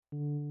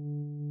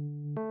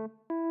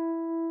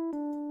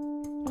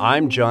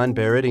I'm John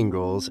Barrett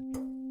Ingalls,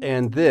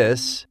 and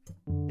this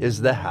is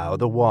The How,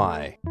 the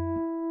Why,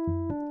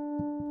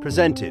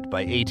 presented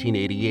by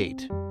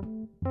 1888.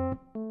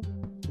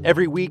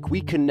 Every week,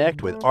 we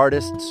connect with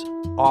artists,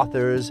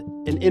 authors,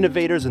 and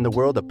innovators in the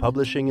world of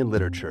publishing and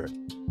literature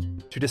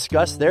to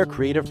discuss their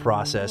creative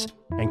process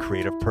and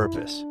creative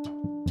purpose,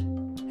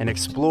 and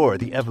explore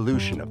the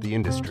evolution of the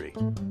industry.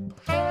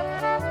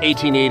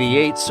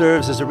 1888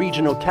 serves as a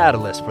regional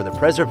catalyst for the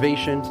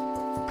preservation,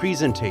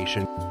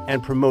 presentation,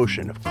 and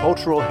promotion of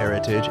cultural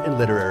heritage and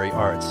literary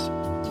arts.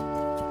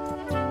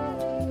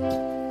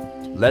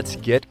 Let's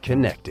get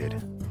connected.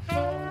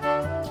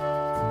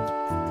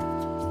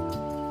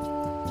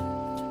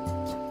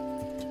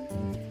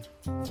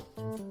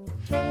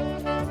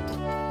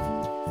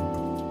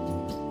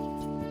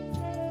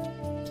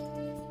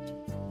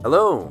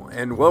 Hello,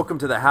 and welcome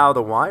to The How,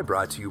 the Why,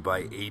 brought to you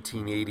by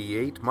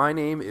 1888. My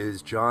name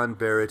is John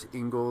Barrett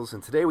Ingalls,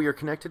 and today we are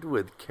connected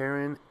with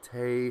Karen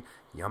Tei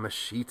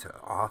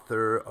Yamashita,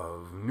 author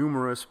of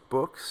numerous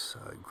books,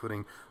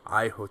 including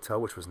I, Hotel,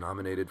 which was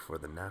nominated for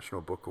the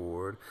National Book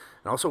Award,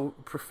 and also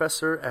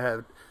professor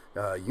at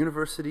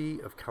University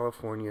of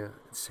California,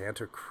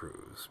 Santa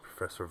Cruz,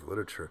 professor of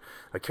literature.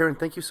 Karen,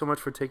 thank you so much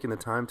for taking the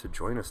time to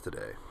join us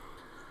today.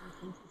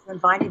 Thank you for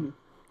inviting me.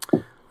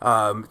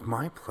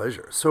 My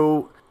pleasure.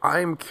 So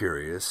I'm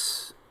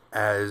curious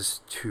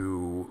as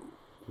to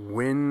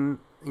when,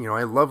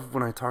 I love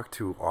when I talk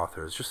to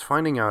authors, just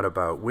finding out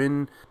about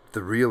when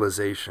the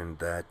realization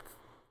that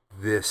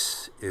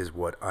this is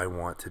what I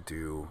want to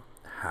do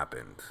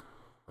happened.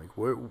 Like,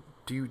 where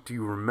do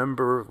you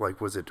remember,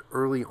 was it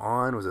early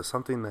on? Was it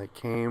something that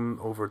came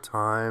over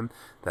time,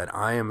 that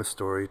I am a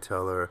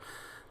storyteller,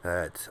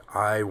 that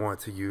I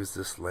want to use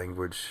this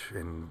language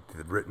in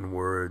the written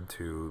word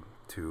to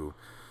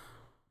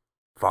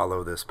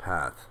follow this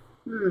path?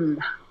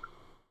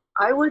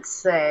 I would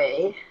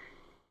say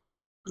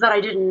that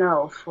I didn't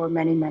know for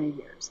many, many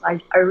years.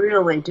 I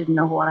really didn't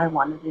know what I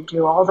wanted to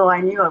do, although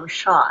I knew I was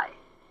shy,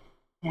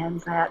 and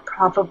that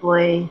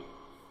probably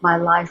my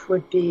life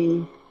would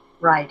be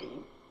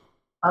writing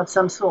of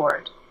some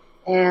sort.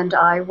 And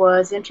I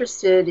was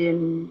interested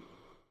in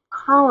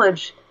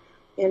college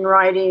in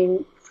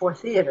writing for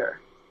theater.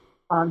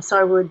 So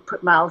I would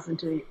put mouths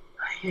into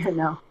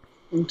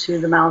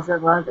the mouths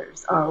of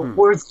others, or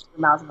words to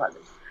the mouths of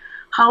others.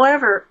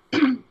 However,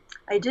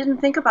 I didn't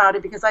think about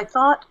it because I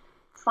thought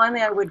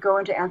finally I would go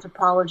into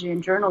anthropology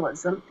and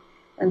journalism.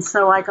 And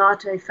so I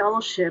got a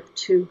fellowship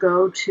to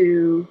go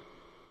to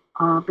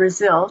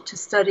Brazil to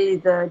study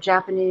the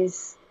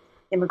Japanese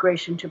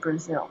immigration to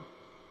Brazil.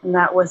 And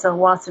that was a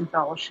Watson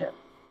Fellowship.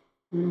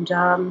 And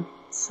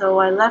so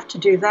I left to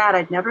do that.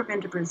 I'd never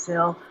been to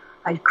Brazil.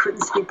 I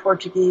couldn't speak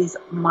Portuguese.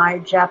 My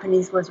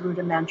Japanese was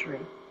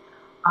rudimentary.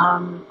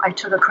 I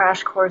took a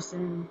crash course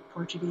in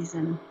Portuguese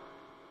and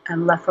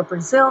left for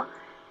Brazil.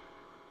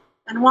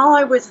 And while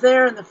I was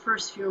there in the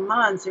first few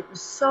months, it was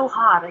so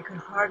hot I could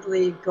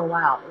hardly go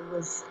out. It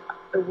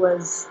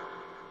was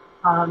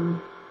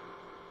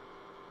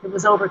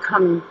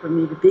overcoming for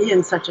me to be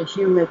in such a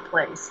humid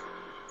place.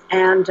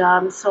 And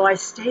so I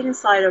stayed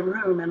inside a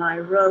room and I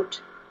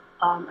wrote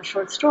a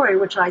short story,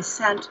 which I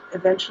sent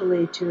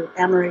eventually to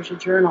Amerasia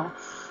Journal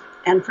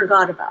and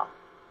forgot about.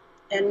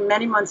 And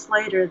many months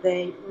later,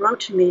 they wrote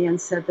to me and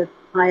said that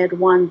I had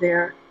won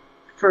their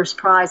first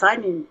prize. I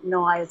didn't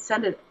know I had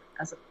sent it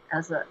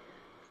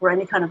for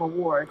any kind of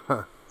award,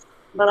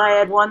 but I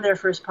had won their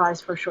first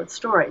prize for a short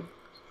story.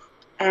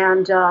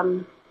 And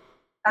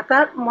at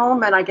that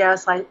moment, I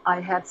guess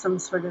I had some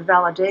sort of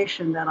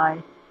validation that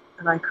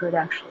I could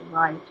actually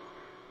write.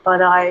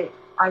 But I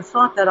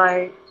thought that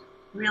I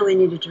really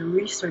needed to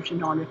research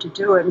in order to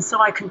do it, and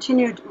so I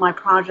continued my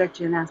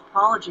project in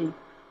anthropology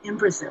in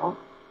Brazil,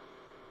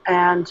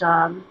 and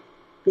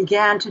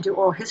began to do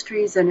oral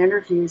histories and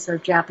interviews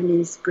of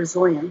Japanese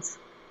Brazilians,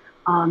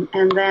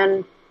 and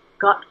then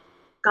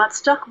got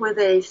stuck with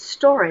a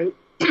story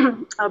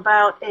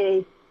about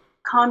a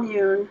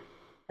commune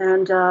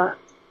and a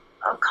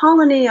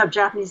colony of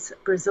Japanese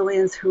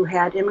Brazilians who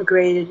had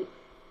immigrated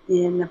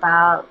in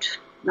about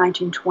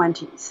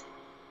 1920s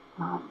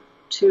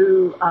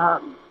to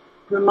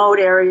remote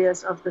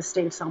areas of the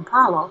state of São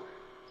Paulo.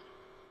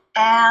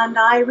 And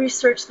I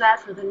researched that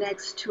for the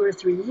next 2 or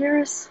 3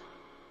 years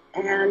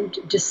and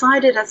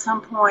decided at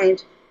some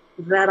point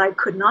that I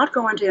could not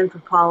go into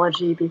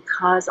anthropology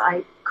because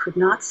I could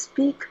not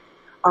speak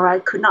or I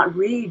could not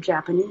read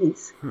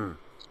Japanese.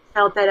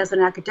 Felt that as an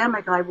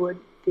academic I would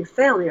be a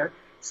failure.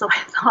 So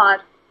I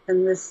thought,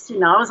 and this, I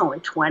was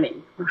only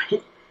 20,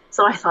 right?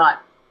 So I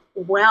thought,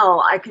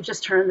 well, I could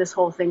just turn this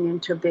whole thing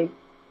into a big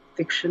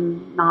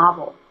fiction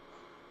novel.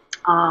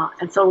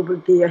 And so it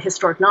would be a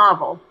historic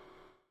novel.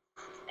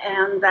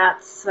 And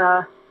that's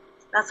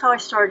how I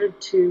started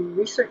to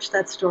research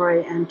that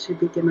story and to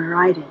begin my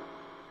writing.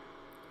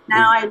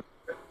 Now, I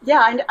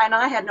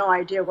had no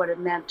idea what it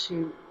meant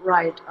to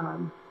write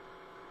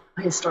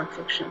a historic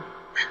fiction.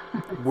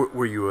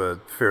 Were you a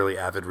fairly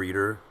avid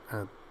reader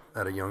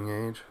at a young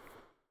age?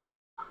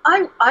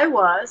 I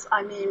was.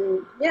 I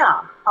mean,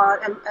 yeah,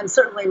 and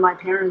certainly my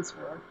parents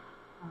were.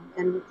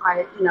 And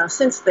I,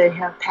 since they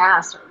have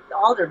passed,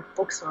 all their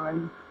books are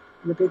in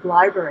the big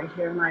library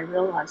here, and I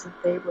realized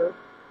that they were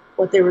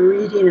what they were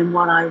reading and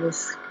what I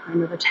was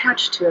kind of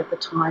attached to at the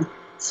time.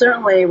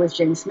 Certainly with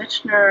James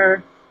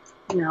Michener,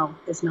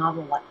 his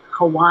novel like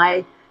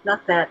Hawaii.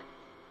 Not that,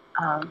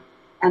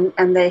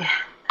 and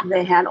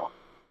they had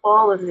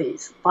all of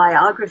these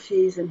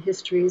biographies and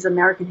histories,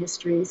 American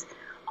histories,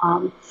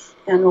 and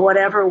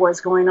whatever was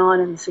going on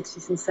in the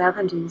 60s and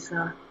 70s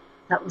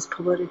that was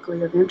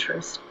politically of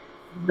interest.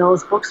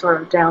 Those books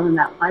are down in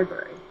that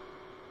library.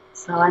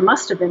 So I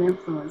must have been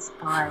influenced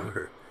by.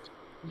 Sure.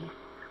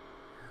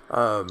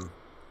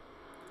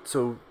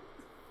 So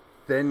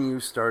then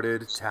you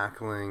started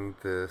tackling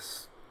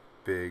this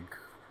big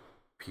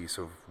piece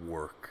of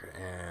work,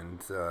 and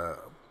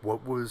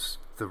what was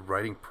the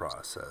writing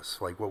process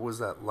like? What was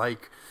that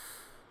like,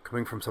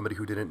 coming from somebody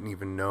who didn't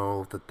even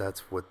know that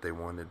that's what they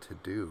wanted to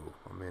do?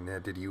 I mean,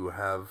 did you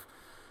have?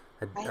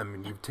 I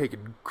mean, you've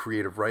taken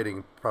creative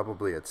writing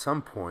probably at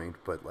some point,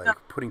 but like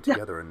putting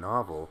together a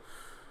novel.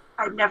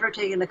 I'd never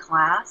taken a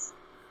class.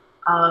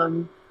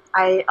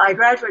 I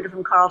graduated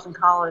from Carleton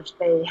College.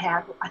 They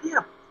had, I think,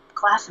 a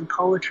class in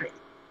poetry,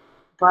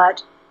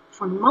 but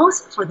for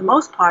the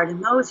most part in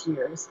those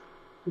years,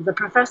 the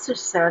professors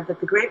said that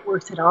the great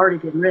works had already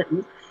been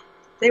written.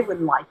 They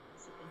wouldn't like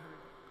this if they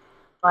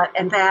heard it,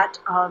 and that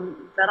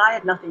I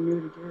had nothing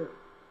new to do,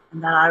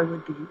 and that I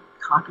would be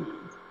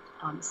copying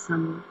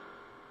some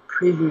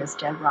previous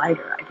dead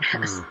writer, I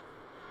guess.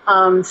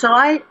 So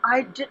I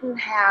didn't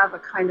have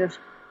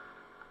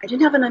I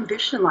didn't have an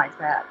ambition like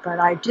that, but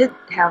I did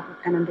have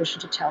an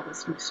ambition to tell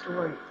this new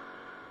story.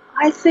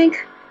 I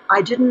think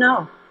I didn't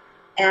know,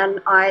 and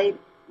I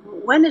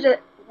went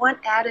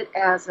at it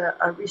as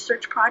a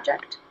research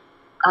project,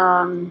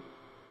 in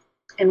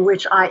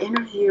which I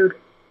interviewed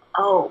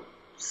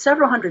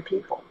several hundred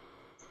people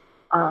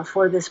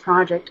for this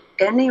project.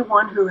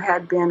 Anyone who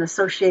had been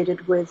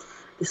associated with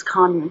this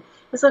commune.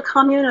 It was a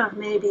commune of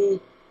maybe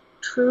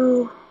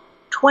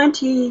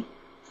 20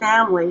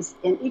 families,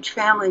 and each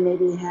family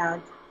maybe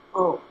had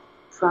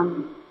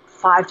from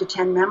 5 to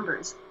 10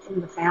 members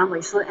in the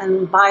family. So,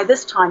 and by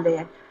this time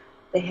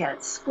they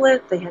had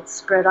split, they had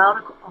spread out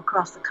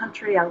across the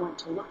country. I went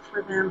to look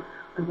for them.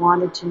 I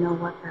wanted to know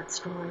what that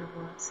story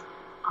was.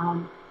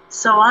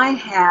 So I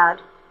had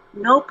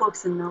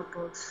notebooks and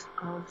notebooks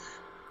of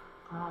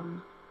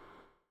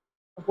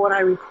what I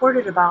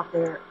recorded about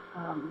their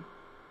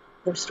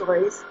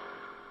stories.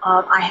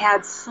 I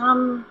had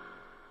some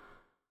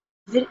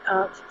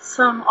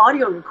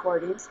audio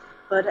recordings,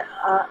 but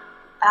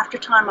after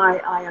time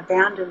I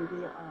abandoned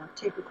the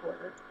tape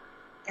recorder.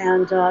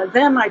 And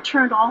then I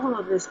turned all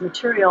of this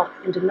material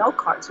into note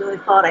cards. Really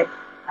thought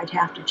I'd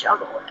have to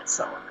juggle it.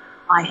 So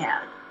I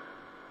had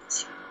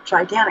this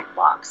gigantic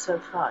box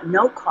of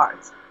note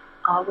cards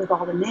with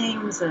all the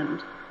names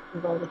and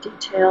with all the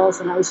details.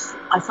 And I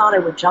thought I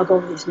would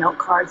juggle these note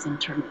cards and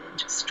turn it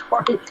into a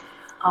story.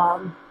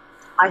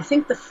 I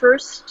think the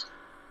first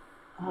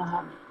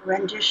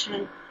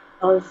rendition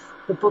of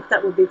the book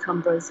that would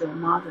become Brazil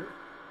Mother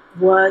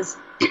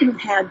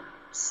had,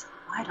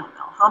 I don't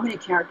know how many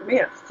characters,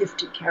 maybe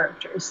 50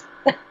 characters.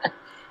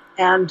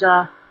 and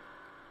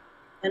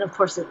of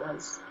course it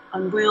was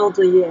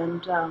unwieldy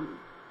and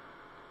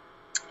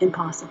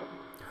impossible.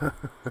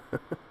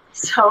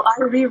 So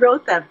I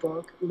rewrote that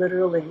book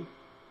literally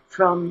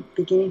from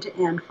beginning to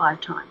end 5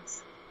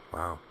 times.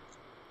 Wow.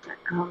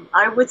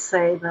 I would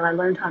say that I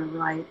learned how to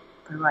write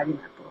by writing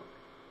that book.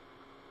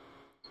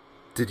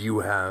 Did you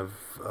have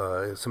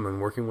someone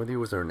working with you?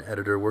 Was there an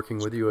editor working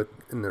with you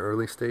in the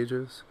early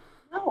stages?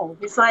 No,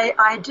 because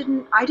I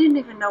didn't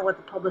even know what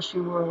the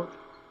publishing world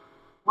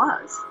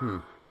was.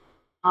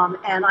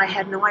 And I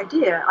had no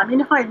idea. I mean,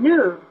 if I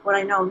knew what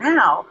I know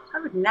now, I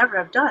would never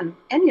have done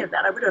any of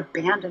that. I would have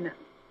abandoned it,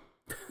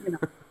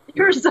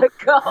 years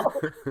ago.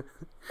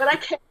 But I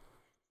kept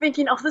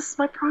thinking, this is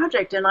my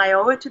project, and I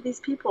owe it to these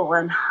people,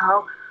 and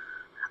how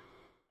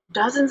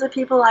dozens of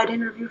people I'd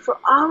interviewed for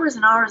hours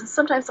and hours, and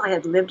sometimes I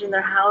had lived in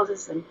their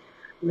houses and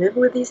lived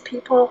with these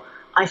people.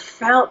 I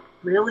felt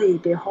really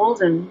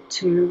beholden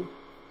to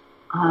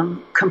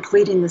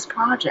completing this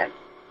project.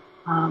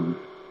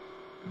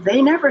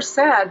 They never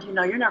said,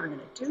 you're never going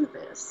to do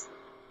this.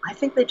 I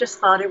think they just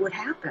thought it would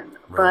happen.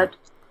 Right. But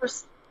of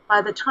course,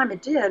 by the time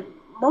it did,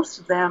 most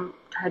of them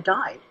had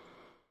died.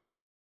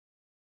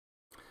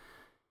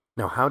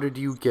 Now, how did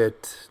you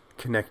get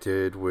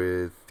connected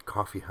with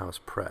Coffee House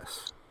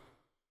Press?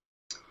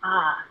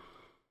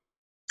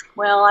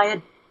 Well, I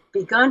had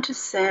begun to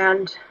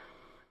send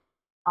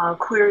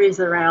queries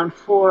around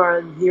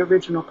for the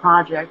original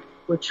project,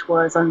 which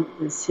was on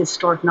this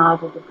historic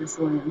novel,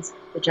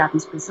 The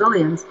Japanese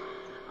Brazilians,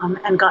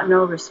 and got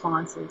no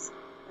responses.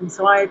 And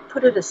so I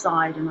put it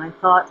aside, and I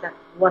thought that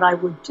what I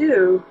would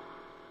do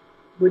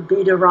would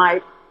be to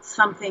write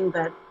something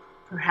that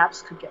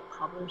perhaps could get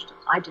published.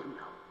 I didn't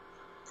know.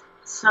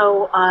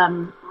 So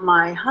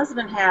my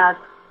husband had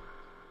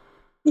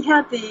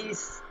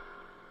these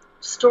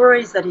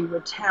stories that he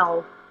would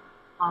tell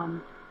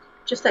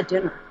just at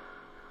dinner.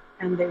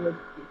 And they would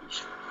be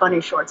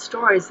funny short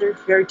stories. They're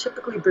very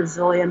typically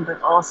Brazilian,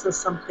 but also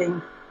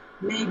something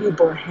maybe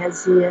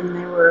Borgesian.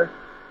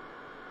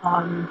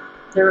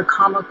 They were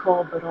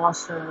comical, but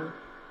also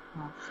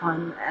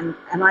fun. And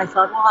I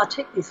thought, well, I'll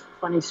take these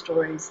funny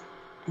stories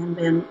and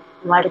then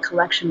write a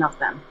collection of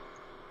them.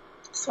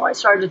 So I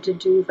started to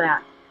do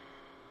that.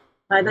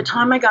 By the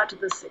time I got to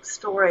the sixth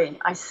story,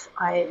 I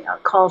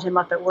called him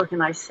up at work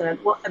and I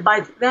said, well,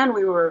 by then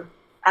we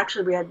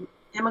had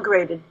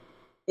immigrated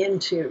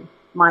into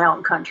my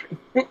own country.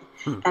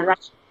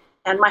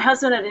 And my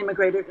husband had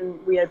immigrated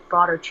and we had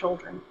brought our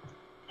children.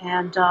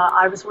 And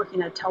I was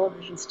working at a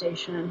television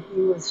station and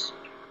he was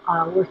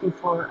working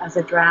as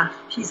a draft.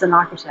 He's an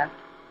architect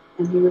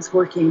and he was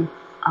working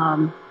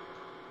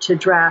to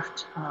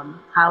draft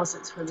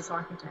houses for this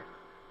architect.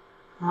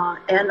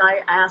 And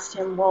I asked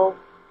him, well,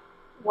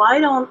 why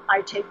don't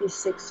I take these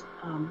 6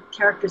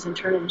 characters and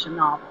turn it into a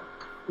novel,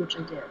 which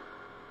I did.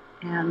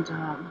 And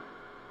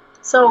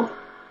so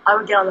I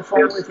would get on the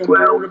phone with him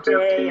during the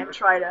day and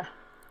try to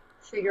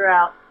figure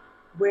out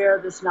where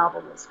this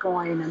novel was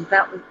going. And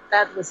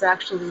that was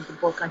actually the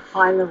book I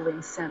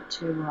finally sent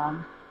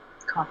to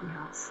Coffee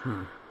House.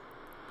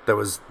 That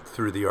was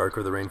Through the Arc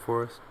of the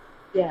Rainforest?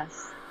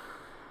 Yes.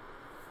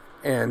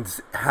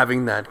 And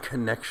having that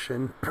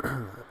connection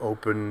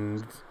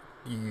opened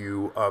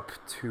you up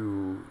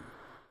to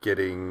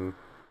getting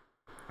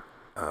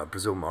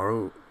Brazil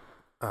Maru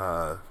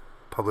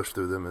published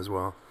through them as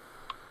well.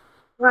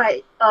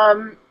 Right.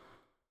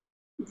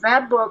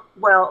 That book,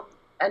 well,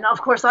 and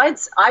of course I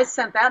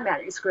sent that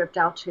manuscript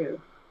out too.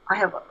 I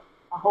have a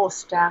whole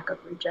stack of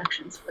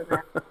rejections for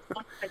that.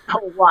 I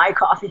don't know why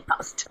Coffee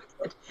House took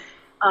it.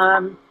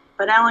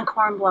 But Alan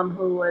Kornblum,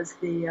 who was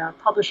the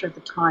publisher at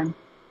the time,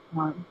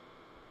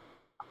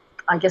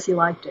 I guess he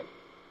liked it.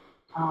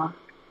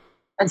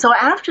 And so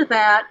after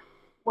that,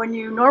 when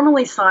you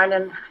normally sign,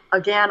 and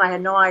again, I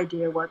had no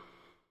idea what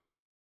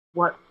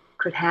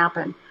could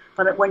happen,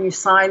 but when you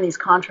sign these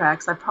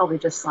contracts, I probably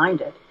just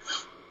signed it.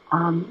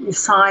 You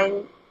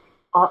sign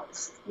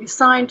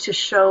to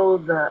show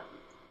the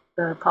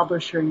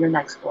publisher your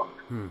next book.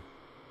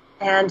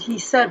 And he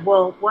said,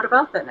 well, what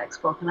about that next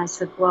book? And I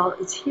said, well,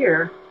 it's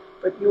here,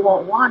 but you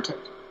won't want it.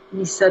 And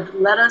he said,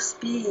 let us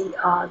be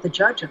the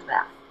judge of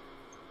that.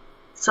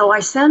 So I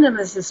sent him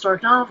this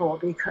historic novel,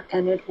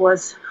 and it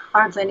was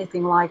hardly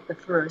anything like the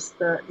first.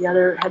 The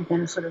other had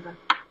been sort of a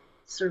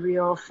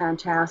surreal,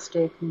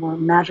 fantastic, more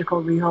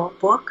magical, real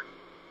book.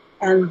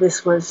 And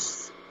this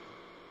was,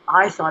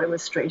 I thought it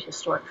was straight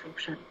historic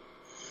fiction.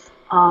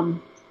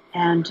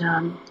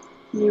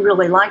 He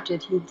really liked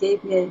it. He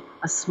gave me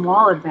a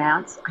small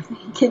advance. I think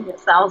he gave me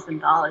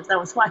 $1,000. That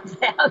was my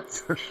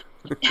advance.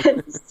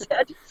 And he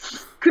said,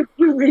 could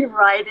you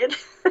rewrite it?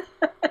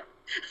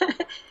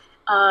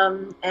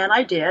 And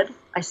I did.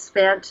 I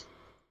spent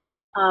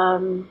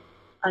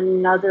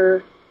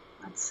another,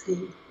 let's see,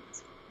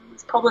 it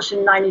was published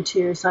in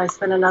 92, so I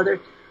spent another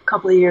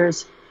couple of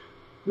years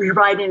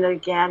rewriting it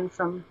again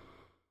from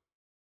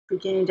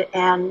beginning to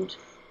end,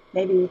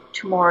 maybe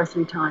 2 more or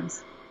 3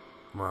 times.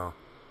 Wow.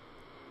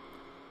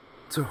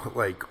 So,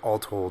 like, all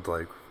told,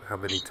 like, how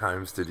many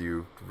times did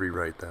you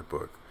rewrite that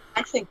book?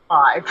 I think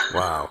 5.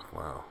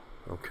 Wow.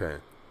 Okay.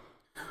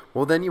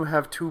 Well, then you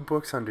have 2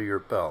 books under your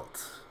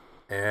belt,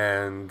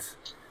 and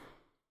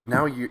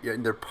now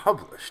they're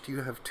published.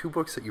 You have 2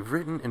 books that you've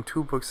written and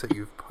 2 books that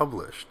you've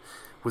published.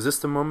 Was this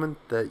the moment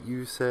that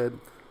you said,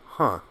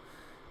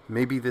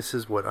 maybe this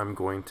is what I'm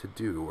going to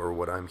do, or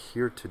what I'm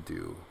here to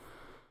do?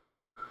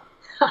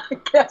 I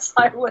guess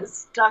I was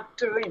stuck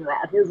doing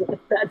that,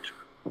 isn't that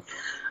true?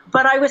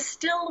 But I was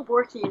still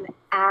working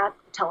at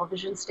a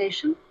television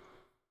station.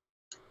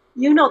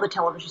 You know the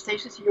television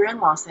stations. You're in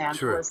Los Angeles.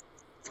 Sure.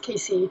 It's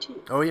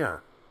KCET. Oh, yeah.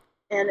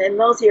 And in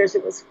those years,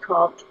 it was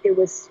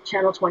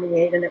Channel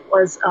 28, and it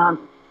was,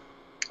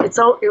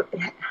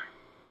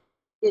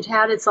 it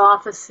had its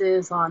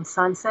offices on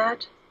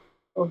Sunset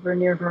over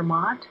near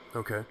Vermont.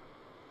 Okay.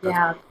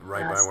 That's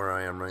right by where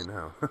I am right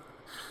now.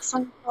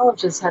 Some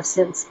colleges have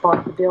since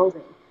bought the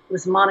building. It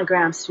was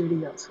Monogram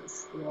Studios,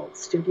 was the old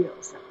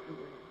studios that we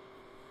were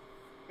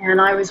in. And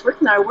I was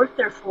working there. I worked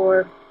there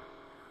for,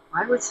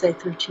 I would say,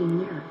 13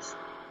 years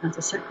as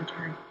a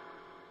secretary.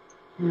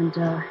 And,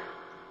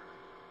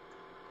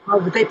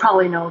 but they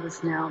probably know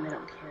this now and they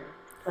don't care.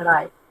 But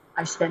I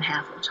spent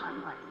half the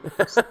time writing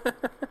books.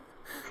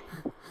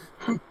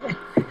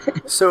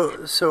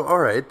 So all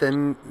right,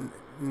 then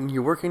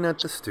you're working at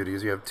the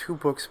studios. You have 2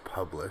 books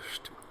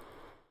published.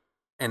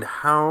 And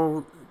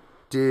how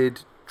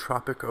did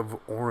Tropic of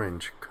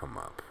Orange come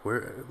up?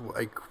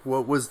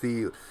 What was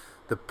the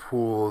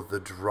pull, the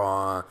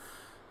draw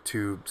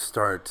to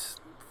start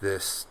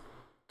this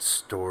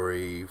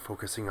story,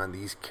 focusing on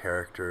these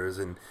characters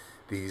and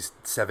these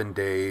 7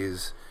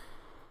 days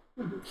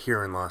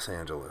here in Los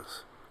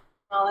Angeles?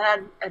 Well,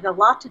 it had a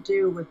lot to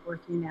do with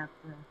working at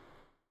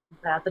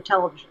the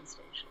television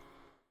station.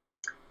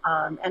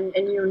 And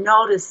you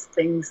notice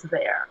things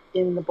there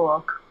in the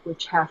book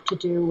which have to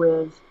do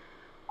with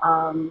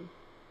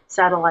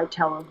satellite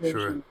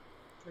television.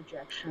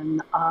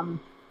 projection.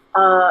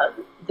 Uh,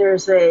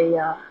 there's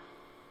a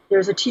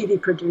there's a TV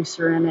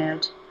producer in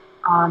it.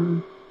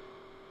 I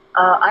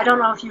don't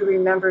know if you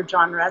remember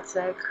John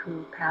Retzek,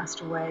 who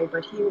passed away,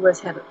 but he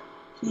had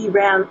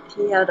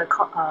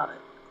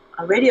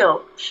a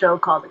radio show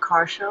called The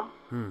Car Show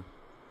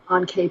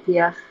on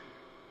KPFK,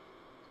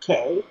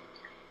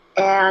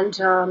 and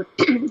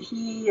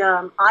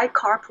I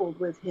carpooled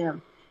with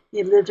him.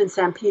 He lived in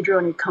San Pedro,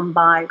 and he'd come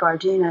by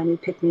Gardena, and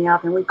he'd pick me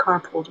up, and we'd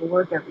carpool to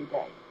work every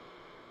day.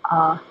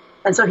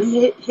 And so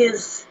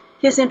his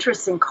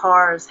interest in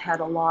cars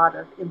had a lot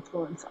of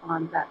influence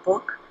on that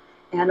book,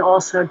 and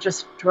also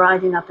just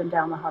driving up and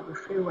down the Harbor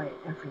Freeway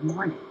every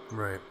morning.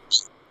 Right.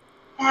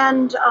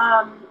 And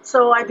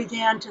so I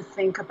began to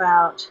think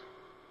about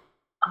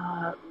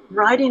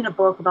writing a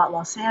book about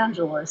Los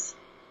Angeles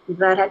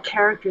that had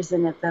characters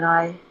in it that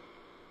I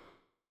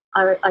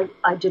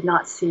did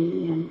not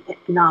see in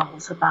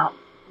novels about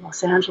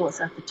Los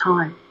Angeles at the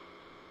time.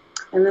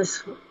 And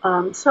this,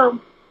 so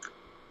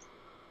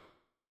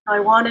I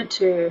wanted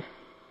to,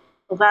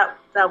 well,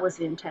 that was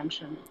the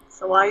intention.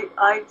 So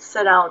I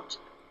set out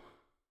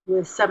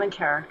with 7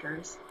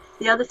 characters.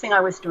 The other thing I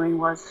was doing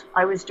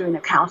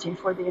accounting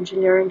for the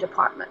engineering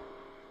department.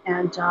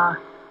 And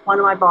one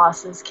of my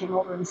bosses came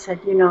over and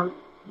said, you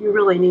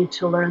really need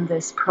to learn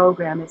this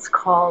program. It's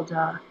called,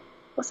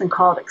 wasn't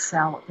called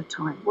Excel at the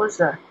time.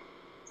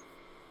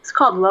 It's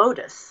called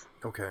Lotus.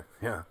 Okay,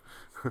 yeah.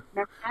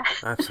 Remember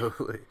that?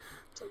 Absolutely.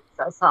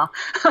 That's all.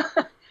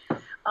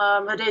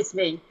 But it's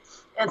me.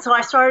 And so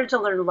I started to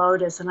learn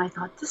Lotus, and I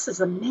thought, this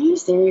is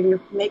amazing. You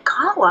can make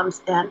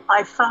columns. And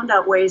I found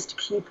out ways to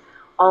keep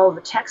all the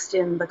text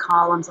in the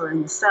columns or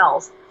in the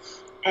cells.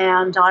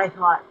 And I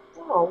thought,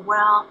 oh,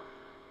 well,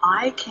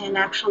 I can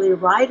actually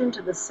write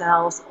into the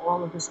cells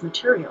all of this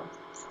material.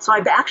 So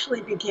I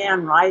actually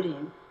began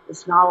writing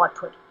this novel. I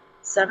put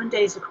 7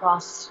 days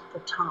across the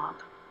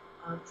top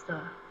of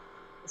the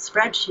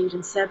spreadsheet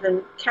and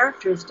 7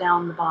 characters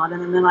down the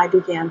bottom, and then I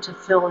began to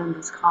fill in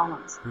these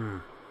columns,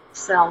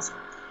 cells.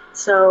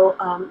 So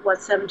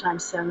 7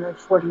 times 7, there are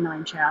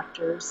 49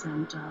 chapters,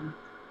 and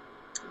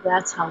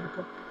that's how the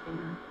book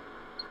began.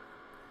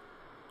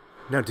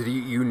 Now, did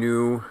you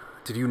know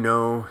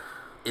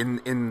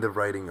in the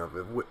writing of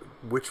it,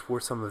 which were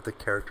some of the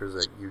characters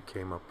that you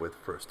came up with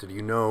first? Did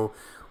you know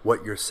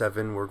what your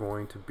 7 were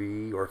going to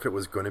be, or if it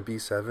was going to be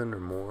 7 or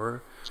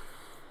more?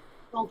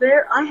 Well,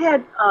 I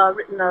had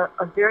written a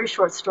very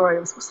short story. It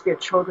was supposed to be a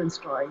children's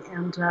story,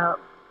 and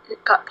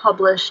it got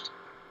published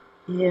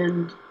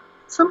in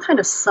some kind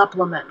of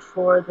supplement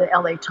for the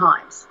LA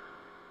Times.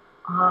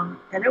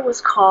 And it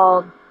was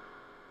called,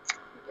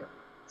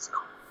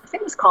 I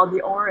think it was called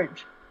The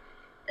Orange.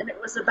 And it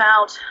was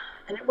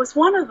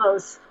one of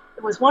those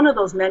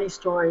many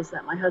stories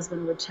that my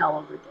husband would tell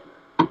over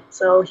dinner.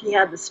 So he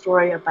had the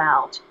story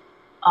about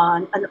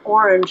an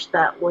orange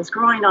that was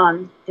growing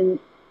on, in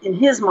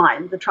his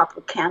mind, the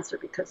tropical cancer,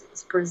 because it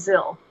was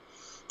Brazil.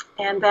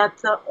 And that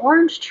the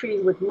orange tree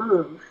would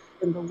move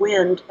in the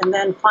wind, and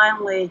then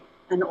finally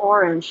an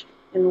orange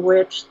in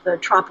which the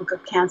tropical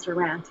cancer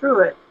ran through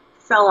it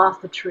fell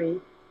off the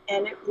tree,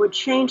 and it would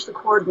change the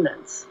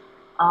coordinates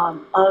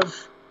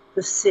of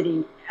the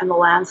city and the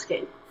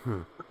landscape.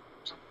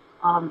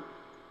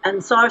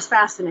 And so I was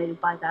fascinated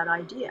by that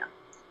idea.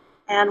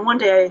 And one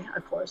day,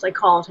 of course, I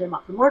called him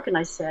up from work and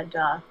I said,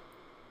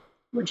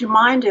 would you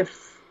mind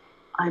if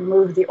I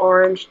moved the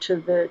orange to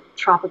the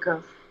Tropic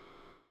of,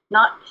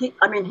 he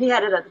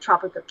had it at the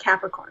Tropic of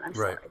Capricorn,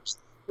 right,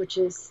 which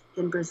is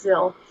in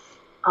Brazil,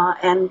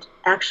 and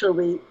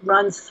actually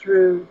runs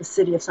through the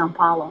city of Sao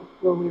Paulo,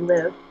 where we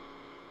live.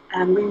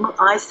 And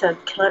I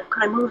said, can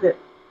I move it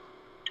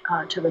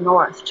to the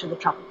north, to the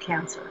Tropic of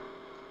Cancer?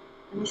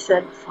 And he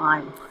said,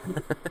 fine.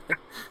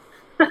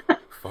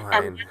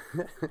 Fine.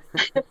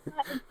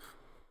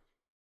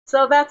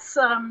 So that's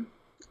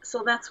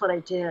what I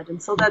did.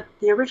 And so that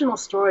the original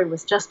story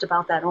was just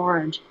about that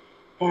orange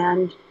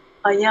and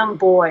a young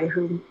boy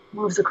who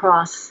moves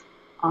across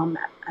and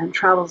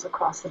travels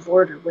across the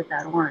border with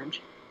that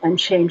orange and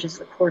changes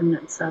the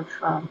coordinates of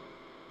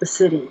the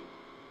city.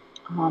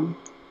 And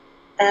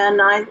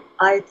I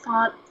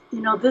thought,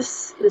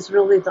 this is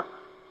really the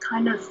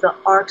kind of the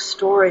arc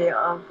story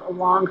of a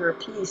longer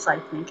piece, I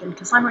think. And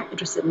because I'm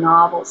interested in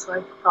novels, so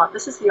I thought,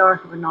 this is the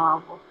arc of a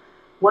novel.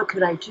 What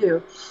could I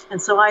do?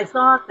 And so I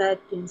thought that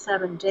in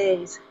 7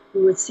 days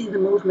we would see the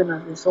movement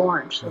of this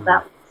orange. So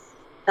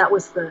that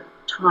was the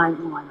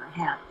timeline I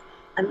had.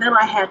 And then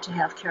I had to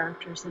have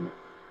characters in it.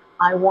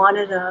 I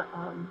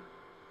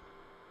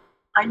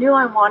knew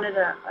I wanted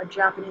a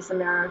Japanese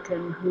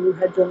American who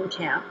had been in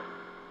camp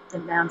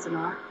in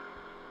Manzanar.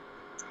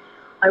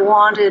 I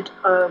wanted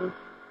a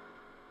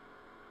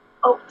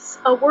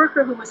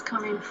worker who was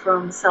coming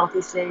from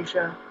Southeast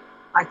Asia,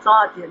 I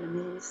thought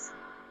Vietnamese,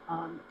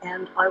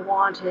 and I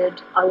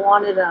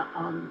wanted a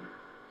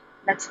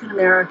Mexican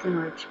American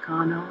or a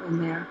Chicano in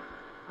there,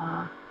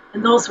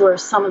 and those were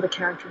some of the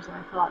characters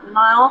I thought. And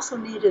I also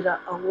needed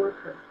a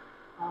worker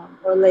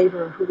or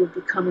laborer who would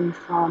be coming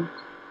from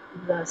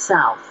the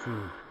South,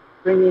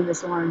 bringing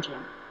this orange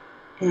in.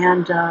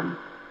 And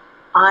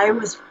I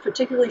was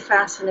particularly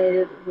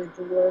fascinated with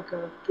the work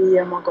of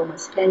Guillermo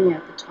Gomez Pena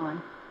at the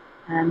time.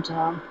 And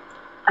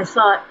I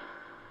thought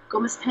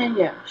Gomez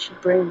Pena should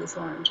bring this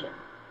orange in.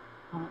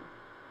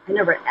 I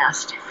never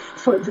asked him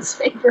for this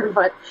favor,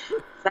 but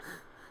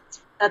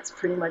that's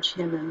pretty much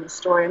him in the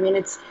story. I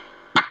mean,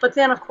 but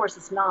then of course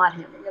it's not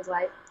him, because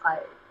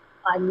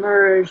I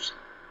merged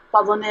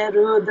Pablo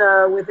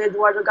Neruda with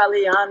Eduardo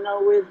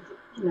Galeano, with,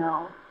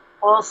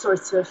 all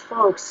sorts of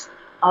folks,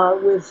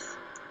 with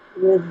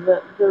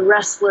the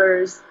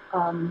wrestlers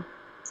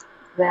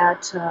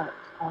that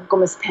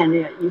Gomez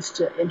Pena used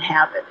to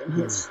inhabit in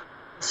his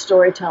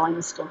storytelling,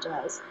 and still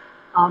does.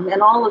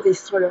 And all of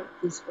these were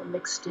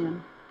mixed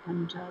in,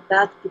 and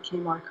that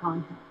became our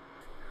content.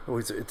 Oh,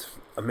 it's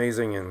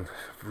amazing and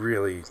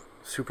really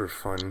super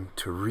fun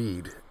to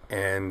read.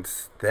 And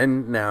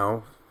then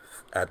now,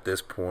 at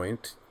this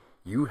point,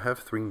 you have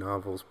 3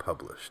 novels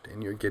published,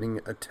 and you're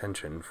getting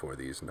attention for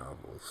these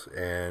novels,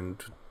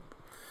 and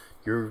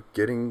you're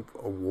getting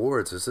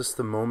awards. Is this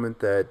the moment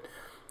that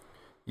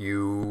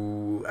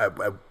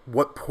at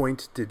what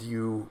point did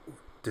you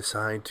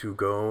decide to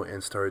go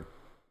and start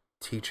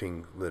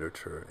teaching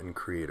literature and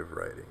creative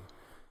writing?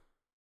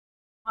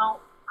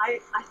 Well, I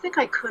think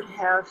I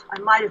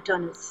might have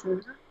done it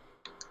sooner,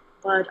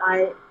 but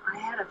I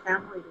had a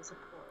family to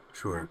support.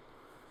 Sure. And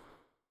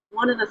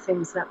one of the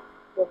things that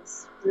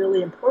was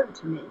really important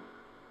to me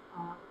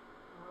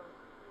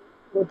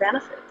were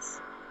benefits,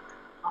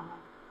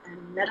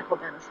 and medical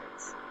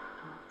benefits.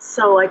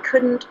 So I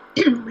couldn't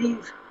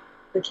leave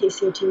the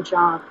KCAT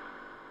job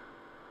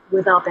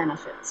without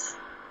benefits.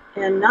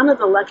 And none of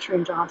the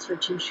lecturing jobs or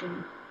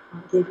teaching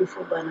gave you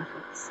full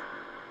benefits.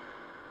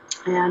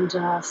 And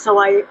so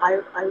I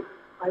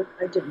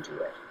didn't do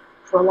it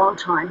for a long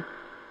time.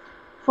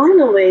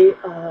 Finally,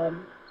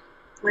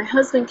 my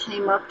husband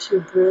came up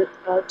to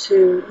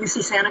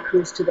UC Santa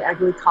Cruz to the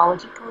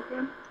agroecology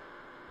program,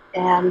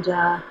 and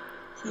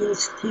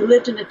he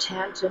lived in a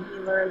tent, and he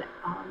learned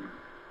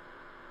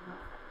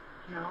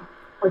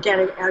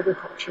organic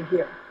agriculture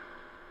here.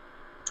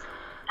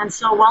 And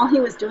so while he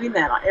was doing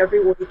that, every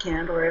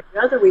weekend or every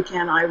other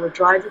weekend, I would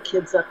drive the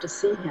kids up to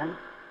see him,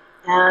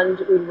 and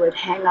we would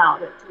hang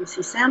out at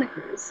UC Santa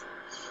Cruz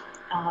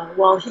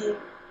while he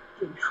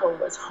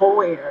was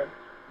hoeing or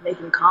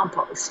making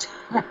compost,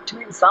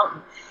 doing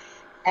something.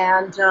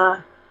 And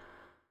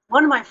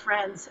one of my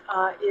friends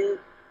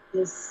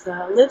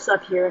lives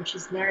up here, and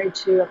she's married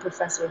to a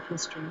professor of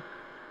history.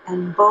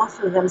 And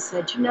both of them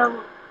said,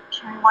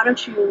 Karen, why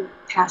don't you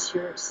pass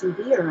your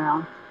CV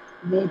around?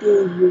 Maybe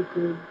you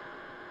could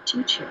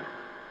teach here.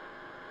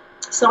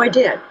 So I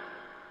did.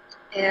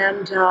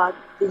 And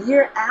the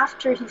year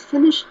after he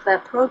finished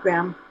that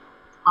program,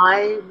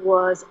 I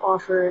was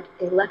offered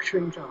a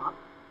lecturing job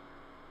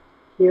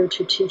here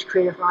to teach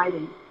creative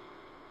writing.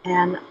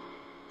 And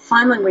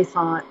finally we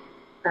thought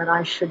that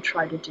I should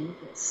try to do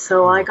this.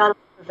 So I got a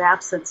leave of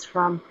absence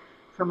from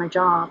my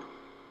job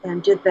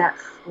and did that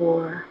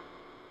for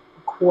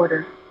a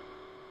quarter.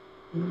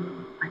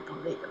 I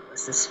believe it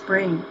was the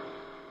spring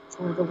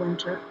or the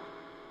winter.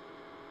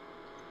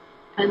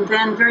 And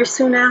then very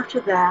soon after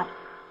that,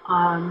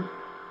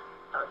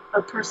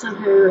 a person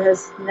who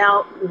is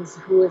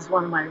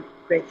one of my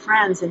great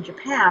friends in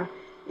Japan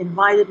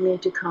invited me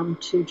to come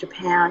to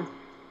Japan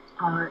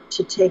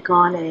to take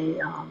on a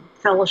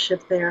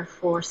fellowship there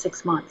for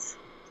 6 months.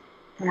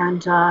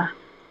 And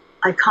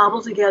I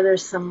cobbled together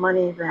some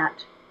money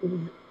that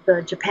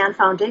the Japan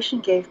Foundation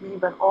gave me,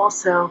 but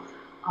also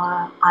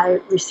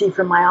I received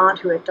from my aunt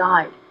who had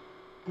died.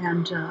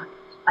 And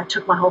I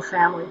took my whole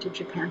family to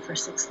Japan for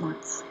 6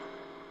 months.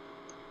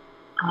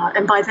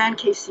 And by then,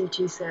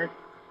 KCAT said,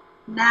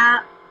 nah,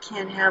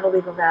 can't have a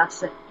leave of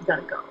absence, you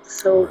gotta go.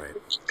 So we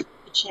took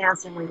a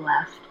chance and we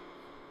left.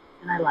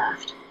 And I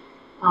left.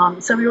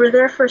 So we were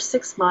there for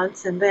 6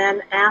 months, and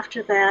then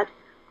after that,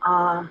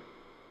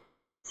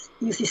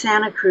 UC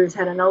Santa Cruz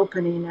had an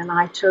opening, and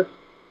I took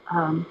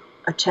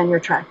a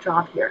tenure-track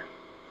job here.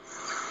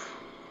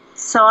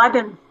 So I've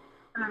been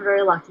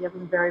very lucky. I've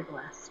been very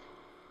blessed.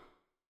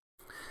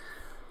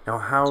 Now,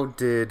 how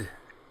did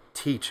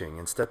teaching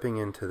and stepping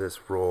into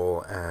this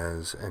role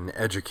as an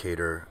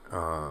educator,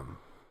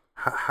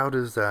 how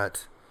does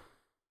that,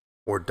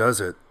 or does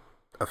it,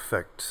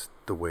 affect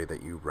the way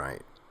that you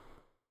write,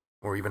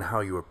 or even how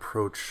you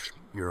approach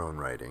your own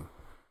writing?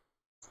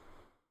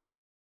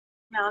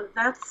 Now,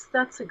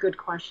 that's a good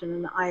question,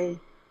 and I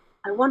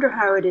wonder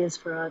how it is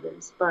for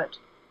others. But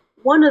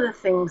one of the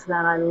things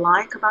that I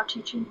like about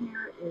teaching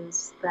here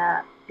is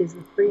the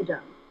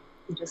freedom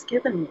it has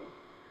given me.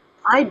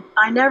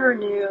 I never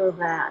knew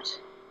that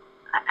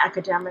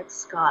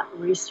academics got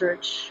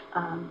research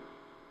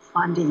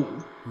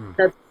funding,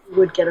 that you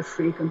would get a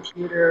free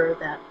computer,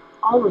 that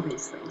all of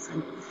these things. I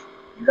mean,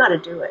 you got to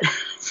do it.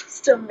 It's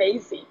just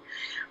amazing.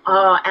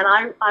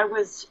 And I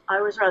was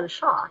rather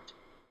shocked,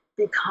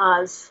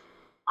 because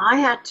I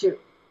had to,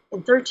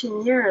 in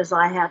 13 years,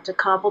 I had to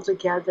cobble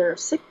together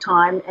sick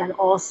time and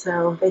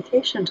also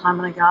vacation time,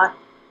 and I got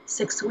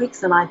 6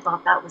 weeks, and I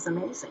thought that was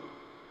amazing.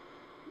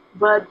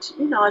 But,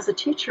 as a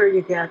teacher,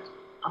 you get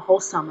a whole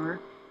summer,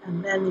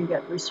 and then you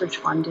get research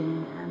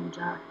funding, and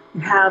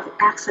you have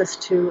access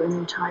to an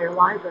entire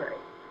library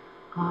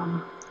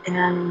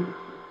and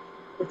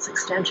its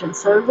extension.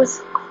 So it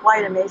was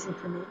quite amazing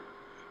for me.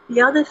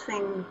 The other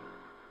thing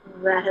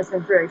that has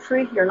been very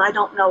free here, and I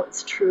don't know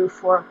it's true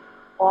for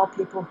all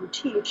people who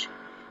teach,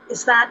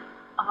 is that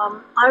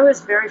I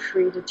was very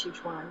free to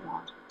teach what I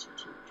wanted to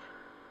teach.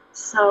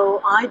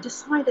 So I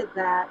decided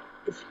that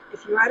if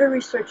you're at a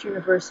research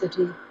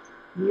university,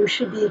 you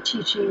should be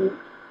teaching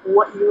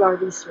what you are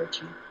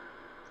researching,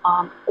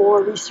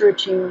 or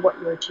researching what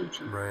you're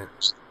teaching. Right.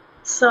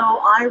 So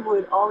I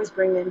would always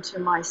bring into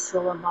my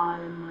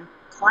syllabi and my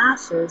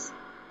classes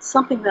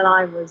something that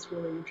I was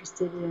really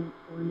interested in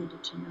or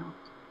needed to know.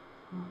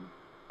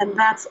 And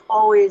that's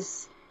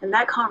always, and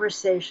that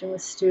conversation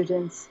with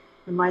students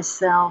and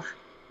myself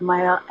and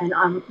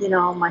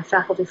my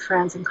faculty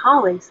friends and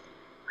colleagues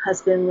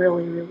has been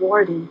really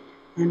rewarding,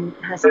 and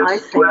has, I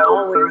think,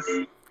 always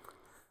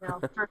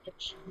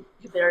furnished.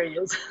 There he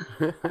is.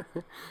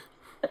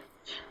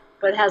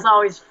 But has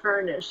always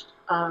furnished,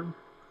 I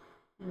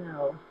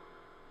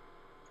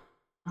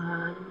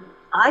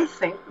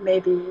think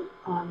maybe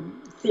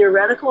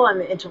theoretical and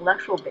the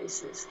intellectual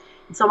basis.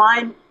 And so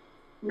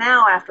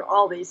now, after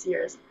all these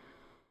years,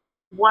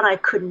 what I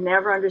could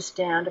never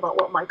understand about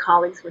what my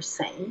colleagues were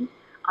saying,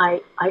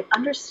 I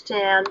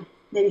understand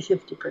maybe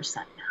 50%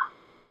 now.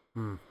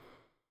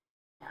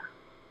 Yeah.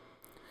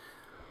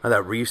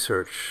 That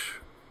research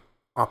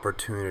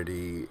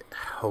opportunity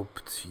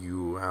helped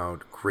you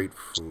out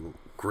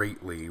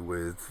greatly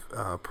with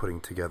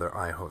putting together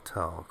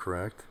iHotel,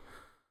 correct?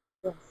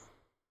 Yes.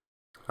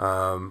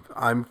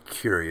 I'm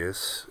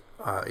curious,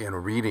 in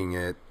reading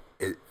it,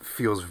 it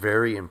feels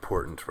very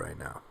important right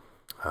now,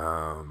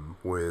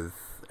 with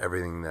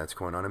everything that's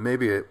going on. And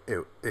maybe it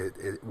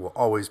will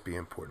always be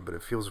important, but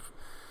it feels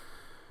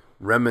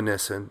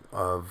reminiscent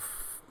of,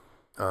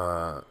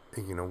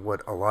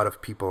 what a lot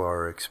of people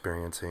are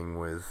experiencing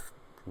with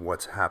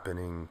what's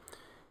happening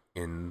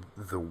in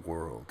the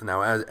world.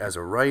 Now, as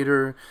a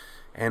writer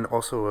and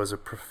also as a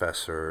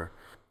professor,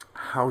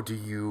 how do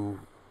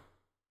you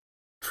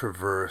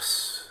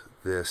traverse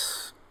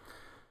this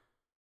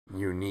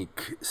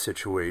unique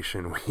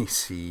situation we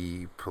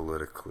see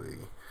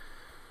politically?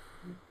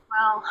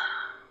 Well,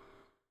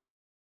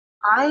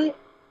 I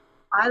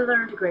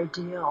learned a great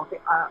deal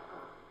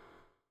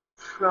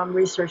from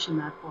researching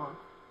that book,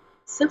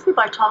 simply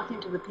by talking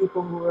to the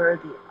people who were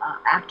the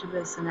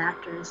activists and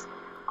actors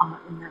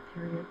in that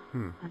period,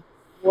 and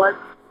what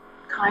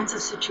kinds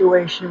of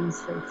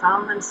situations they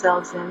found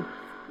themselves in,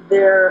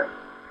 their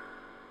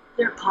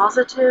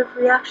positive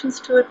reactions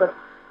to it, but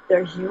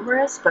they're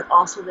humorous, but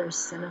also their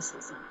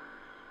cynicism.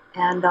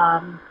 And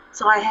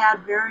so I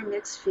had very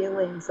mixed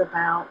feelings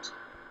about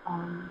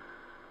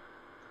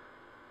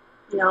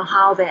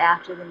how they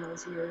acted in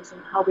those years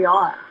and how we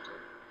all acted.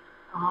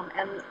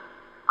 And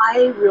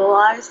I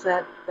realized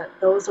that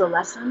those are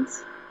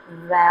lessons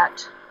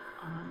that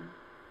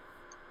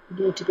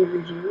need to be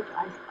reviewed,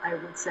 I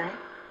would say.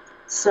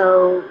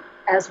 So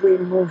as we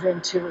move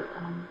into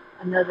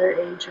another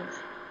age of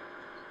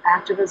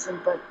activism,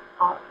 but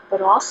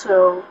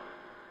also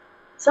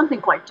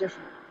something quite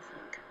different,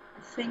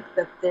 I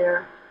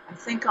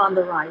think on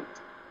the right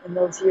in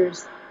those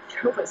years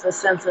there was a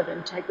sense of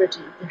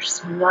integrity.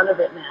 There's none of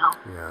it now.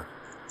 Yeah.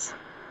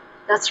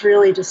 That's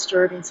really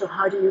disturbing. So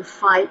how do you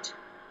fight,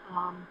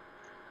 or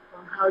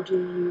how do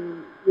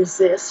you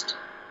resist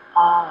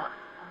a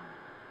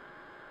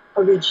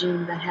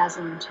regime that has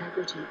an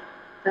integrity?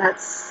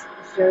 That's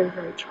very,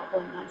 very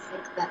troubling. I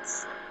think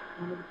that's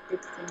one of the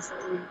big things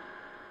that we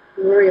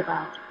worry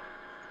about.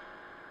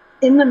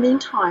 In the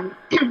meantime,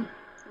 in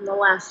the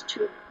last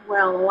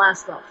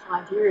about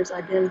 5 years,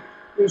 I've been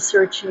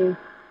researching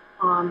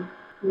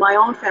my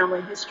own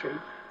family history.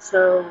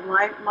 So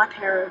my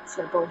parents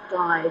have both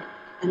died,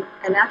 and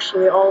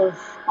actually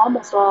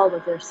almost all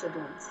of their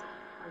siblings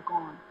are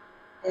gone.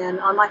 And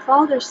on my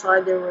father's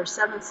side, there were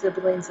 7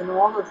 siblings, and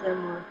all of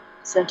them were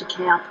sent to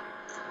camp.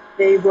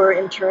 They were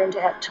interned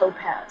at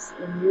Topaz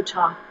in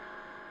Utah.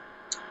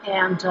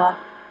 And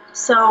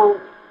so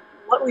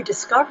what we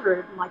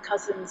discovered, my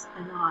cousins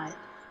and I,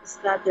 is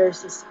that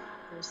there's this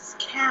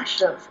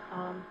cache of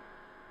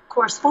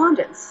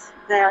correspondence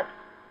that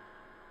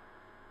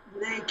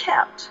they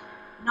kept.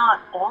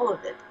 Not all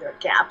of it, there are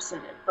gaps in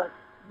it, but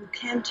you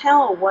can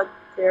tell what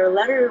their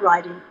letter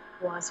writing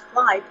was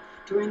like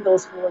during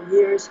those 4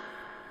 years,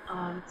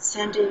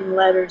 sending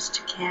letters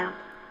to camp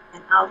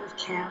and out of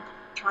camp,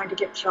 trying to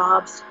get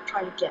jobs,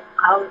 trying to get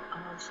out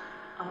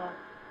of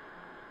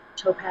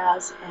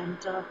Topaz, and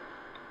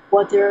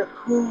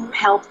who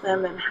helped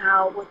them and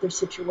what their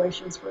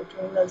situations were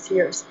during those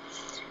years.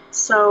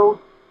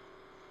 So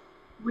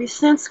we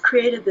since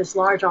created this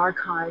large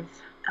archive,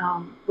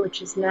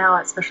 which is now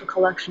at Special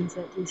Collections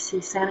at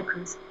UC Santa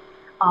Cruz.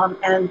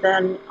 And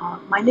then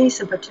my niece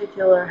in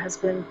particular has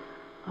been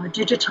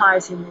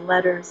digitizing the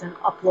letters and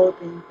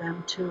uploading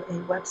them to a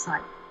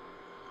website.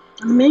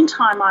 In the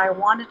meantime, I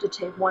wanted to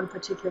take one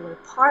particular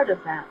part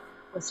of that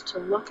was to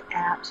look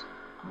at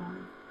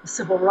the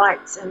civil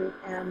rights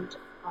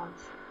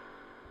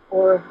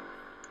or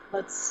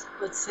let's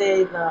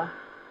say the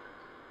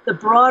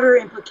broader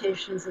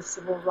implications of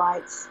civil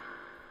rights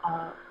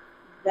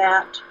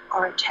that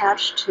are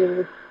attached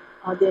to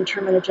the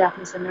internment of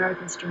Japanese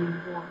Americans during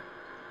the war.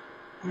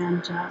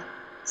 And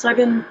so I've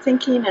been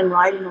thinking and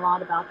writing a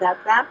lot about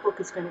that. That book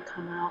is going to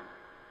come out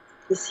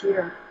this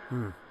year.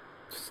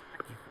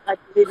 I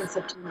believe in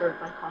September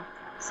by Coffee.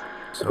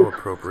 So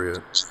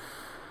appropriate.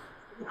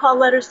 We call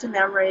Letters to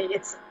Memory.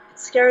 It's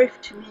scary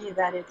to me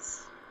that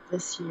it's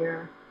this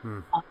year.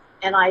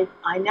 And I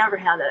never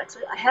had that.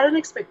 I had an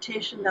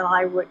expectation that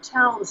I would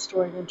tell the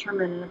story of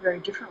internment in a very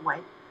different way.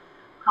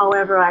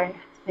 However, I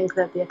think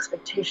that the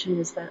expectation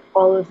is that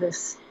all of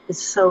this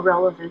is so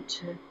relevant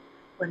to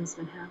what has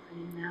been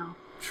happening now.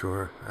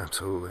 Sure,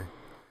 absolutely.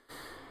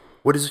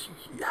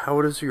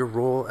 How does your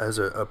role as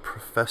a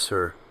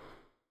professor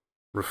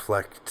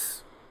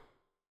reflect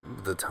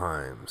the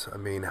times? I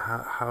mean,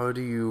 how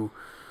do you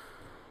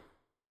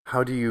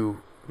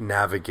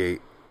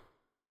navigate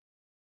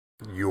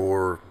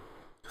your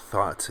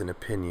thoughts and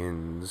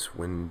opinions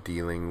when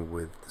dealing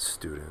with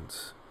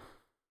students?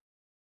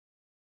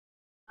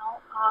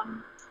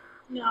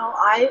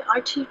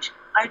 I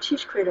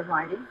teach creative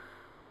writing,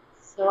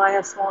 so I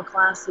have small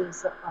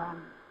classes,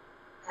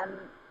 and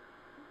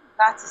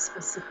that's a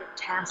specific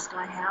task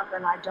I have,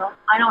 and I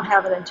don't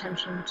have an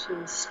intention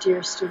to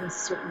steer students a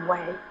certain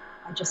way.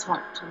 I just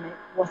want to make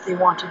what they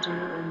want to do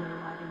in their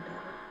writing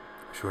better.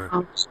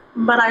 Sure.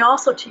 But I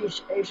also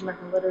teach Asian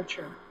American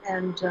literature,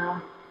 and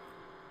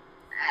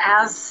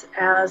as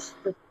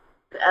the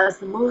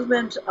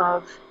movement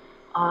of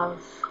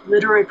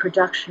literary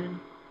production,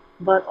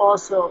 but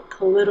also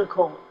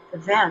political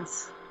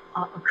events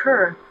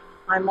occur,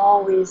 I'm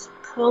always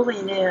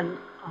pulling in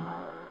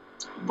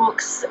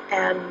books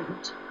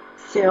and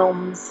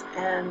films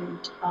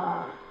and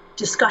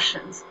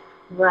discussions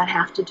that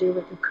have to do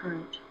with the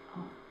current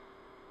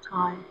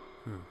time.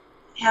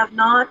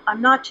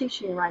 I'm not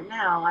teaching right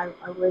now. I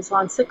was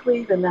on sick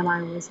leave and then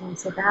I was on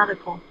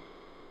sabbatical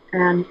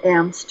and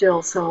am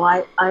still. So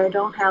I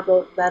don't have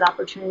that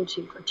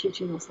opportunity for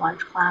teaching those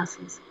large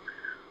classes.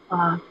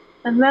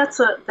 And that's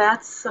a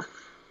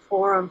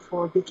forum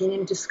for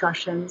beginning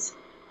discussions,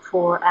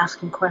 for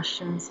asking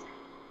questions,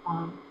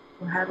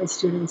 for having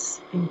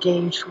students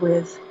engage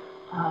with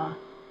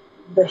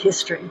the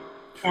history, sure.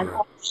 And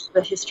also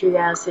the history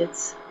as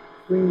it's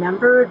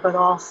remembered, but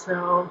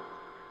also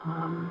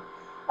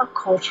a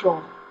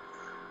cultural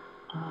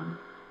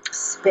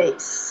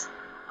space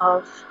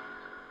of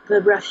the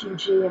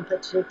refugee in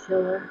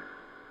particular,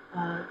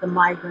 the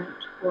migrant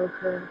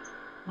worker,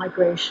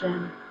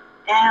 migration,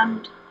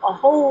 and a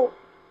whole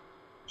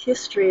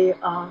history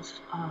of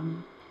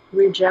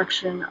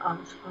rejection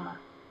of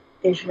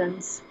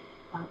Asians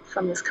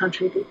from this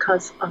country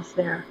because of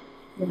their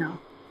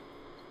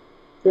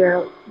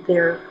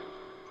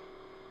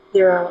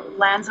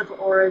lands of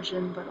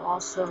origin, but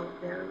also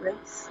their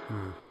race.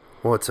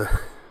 Well, it's a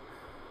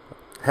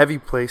heavy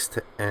place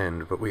to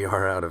end, but we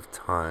are out of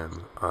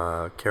time.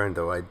 Karen,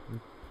 though, I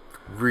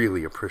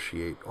really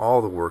appreciate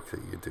all the work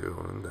that you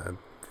do, and I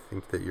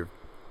think that you're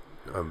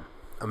an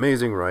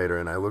amazing writer,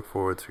 and I look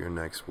forward to your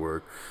next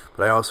work.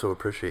 But I also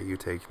appreciate you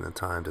taking the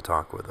time to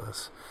talk with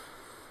us.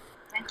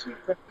 Thank you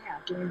for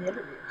doing the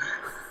interview.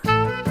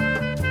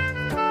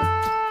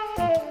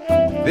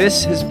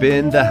 This has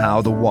been The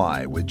How, the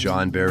Why with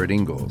John Barrett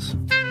Ingalls.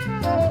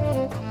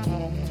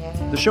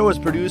 The show is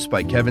produced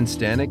by Kevin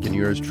Stanek and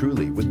yours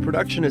truly, with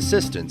production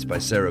assistance by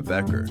Sarah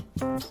Becker.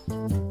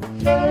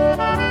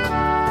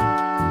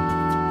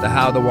 The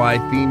How, the Why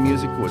theme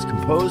music was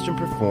composed and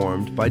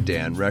performed by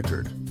Dan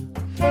Record.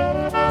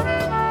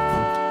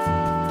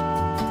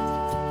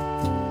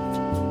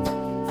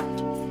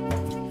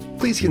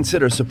 Please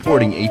consider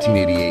supporting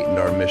 1888 and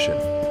our mission.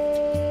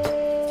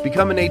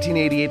 Become an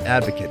 1888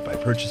 advocate by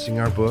purchasing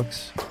our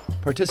books,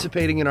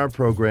 participating in our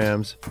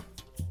programs,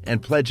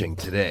 and pledging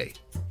today.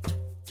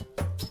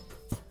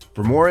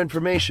 For more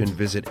information,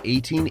 visit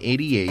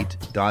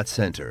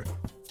 1888.center.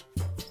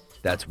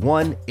 That's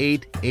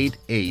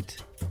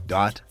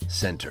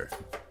 1888.center.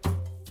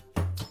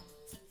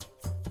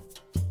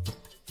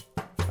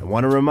 I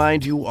want to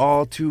remind you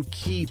all to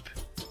keep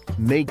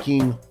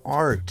making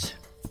art.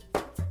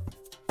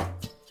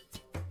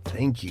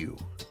 Thank you.